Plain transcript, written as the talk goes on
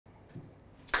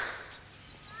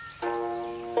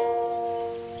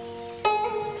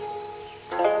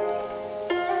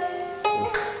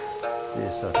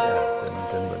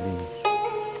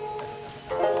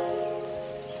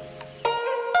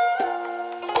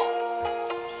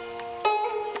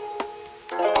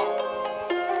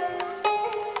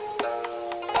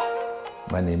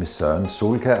My name is Søren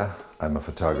Solkær. I'm a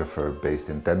photographer based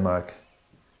in Denmark.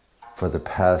 For the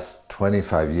past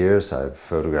 25 years I've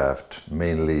photographed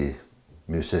mainly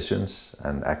musicians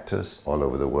and actors all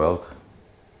over the world.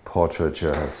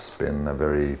 Portraiture has been a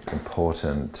very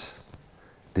important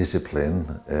discipline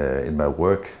in my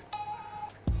work.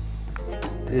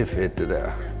 Det er fedt, det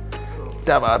der.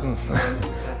 Der var den.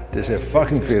 Det ser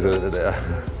fucking fedt ud, det der.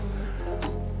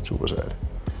 Super sejt.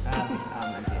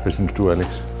 Hvad synes du, Alex?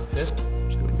 Fedt.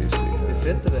 Skal vi lige se her. Det er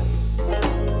fedt, det der.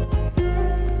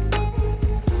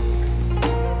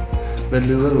 Hvad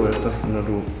leder du efter,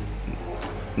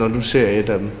 når du ser et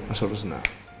af dem, og så er du sådan her?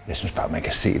 Jeg synes bare, man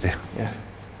kan se det. Ja,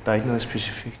 der er ikke noget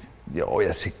specifikt. Jo,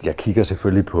 jeg kigger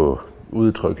selvfølgelig på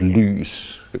udtryk,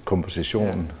 lys,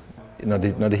 komposition. Ja.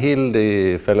 Når det hele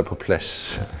det falder på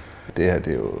plads. Det her,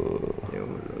 det er jo... Det er jo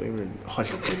rimelig... Hold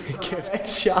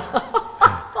kæft, ja.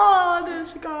 Det er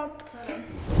så godt.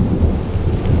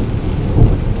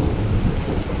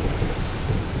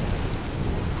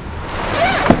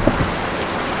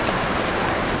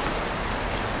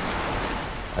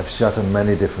 I've shot on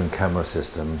many different camera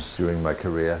systems during my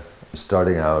career.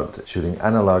 Starting out shooting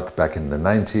analog back in the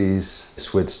 90s,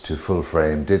 switched to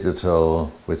full-frame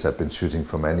digital, which I've been shooting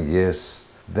for many years.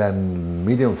 Then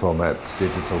medium format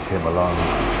digital came along,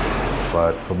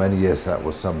 but for many years that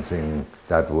was something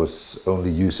that was only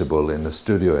usable in a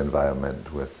studio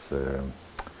environment with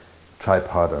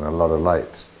tripod and a lot of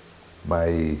lights.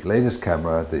 My latest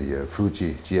camera, the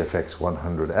Fuji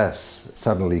GFX100S,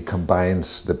 suddenly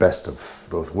combines the best of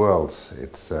both worlds.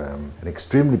 It's an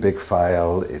extremely big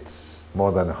file, it's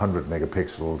more than 100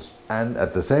 megapixels, and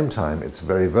at the same time it's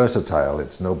very versatile.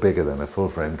 It's no bigger than a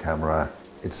full-frame camera.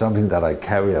 It's something that I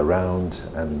carry around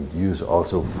and use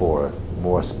also for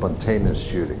more spontaneous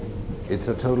shooting. It's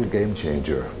a total game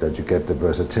changer that you get the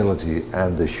versatility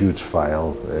and the huge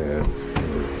file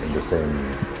in the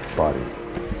same body.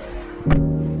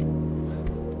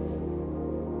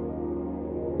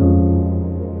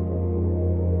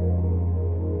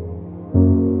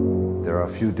 There are a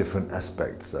few different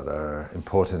aspects that are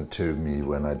important to me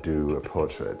when I do a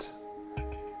portrait.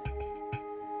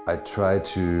 I try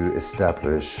to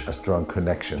establish a strong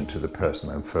connection to the person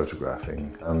I'm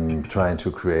photographing. I'm trying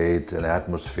to create an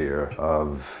atmosphere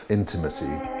of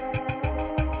intimacy.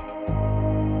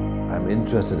 I'm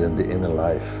interested in the inner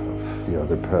life of the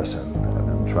other person, and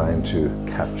I'm trying to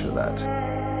capture that.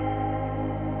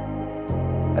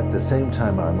 At the same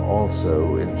time, I'm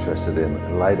also interested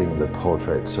in lighting the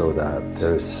portrait so that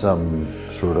there is some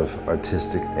sort of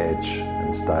artistic edge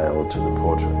and style to the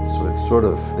portrait. So it's sort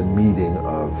of the meeting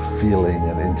of feeling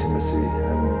and intimacy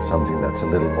and something that's a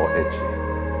little more edgy.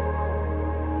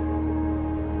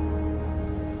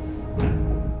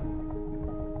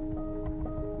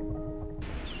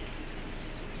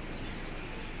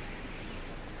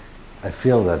 I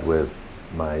feel that with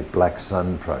my Black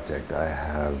Sun project, I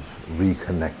have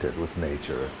reconnected with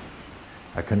nature.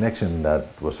 A connection that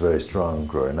was very strong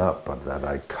growing up, but that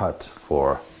I cut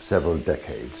for several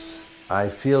decades. I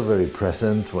feel very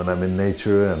present when I'm in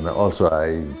nature, and also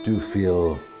I do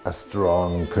feel a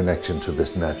strong connection to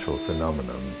this natural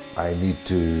phenomenon. I need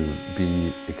to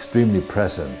be extremely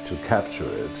present to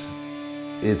capture it.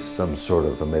 It's some sort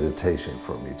of a meditation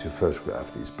for me to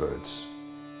photograph these birds.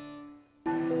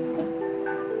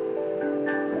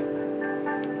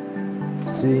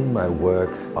 Seeing my work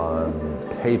on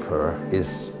paper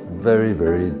is very,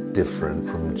 very different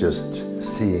from just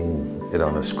seeing it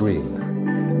on a screen.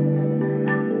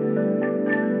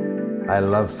 I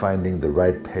love finding the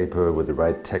right paper with the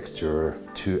right texture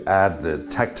to add the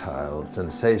tactile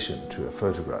sensation to a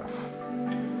photograph.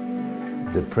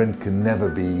 The print can never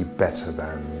be better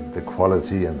than the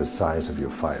quality and the size of your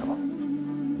file.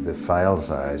 The file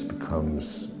size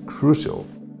becomes crucial.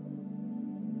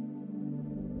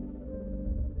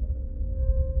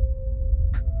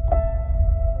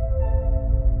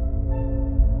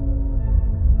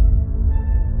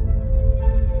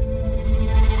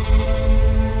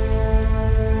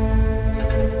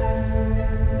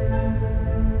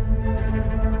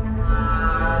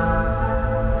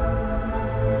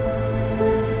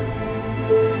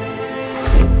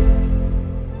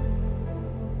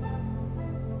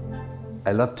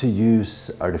 I love to use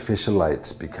artificial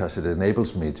lights because it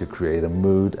enables me to create a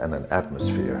mood and an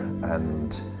atmosphere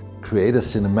and create a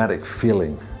cinematic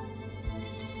feeling.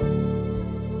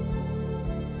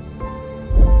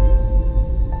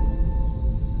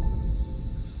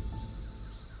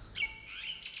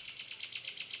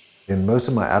 In most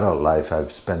of my adult life,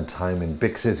 I've spent time in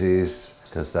big cities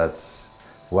because that's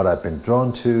what I've been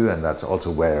drawn to, and that's also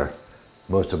where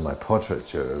most of my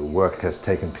portraiture work has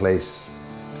taken place.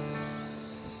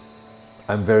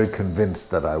 I'm very convinced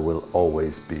that I will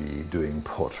always be doing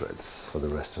portraits for the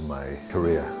rest of my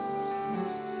career.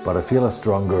 But I feel a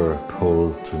stronger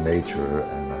pull to nature,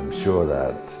 and I'm sure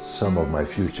that some of my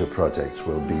future projects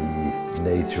will be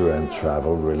nature and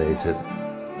travel related.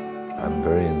 I'm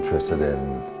very interested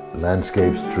in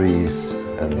landscapes, trees,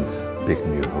 and big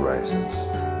new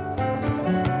horizons.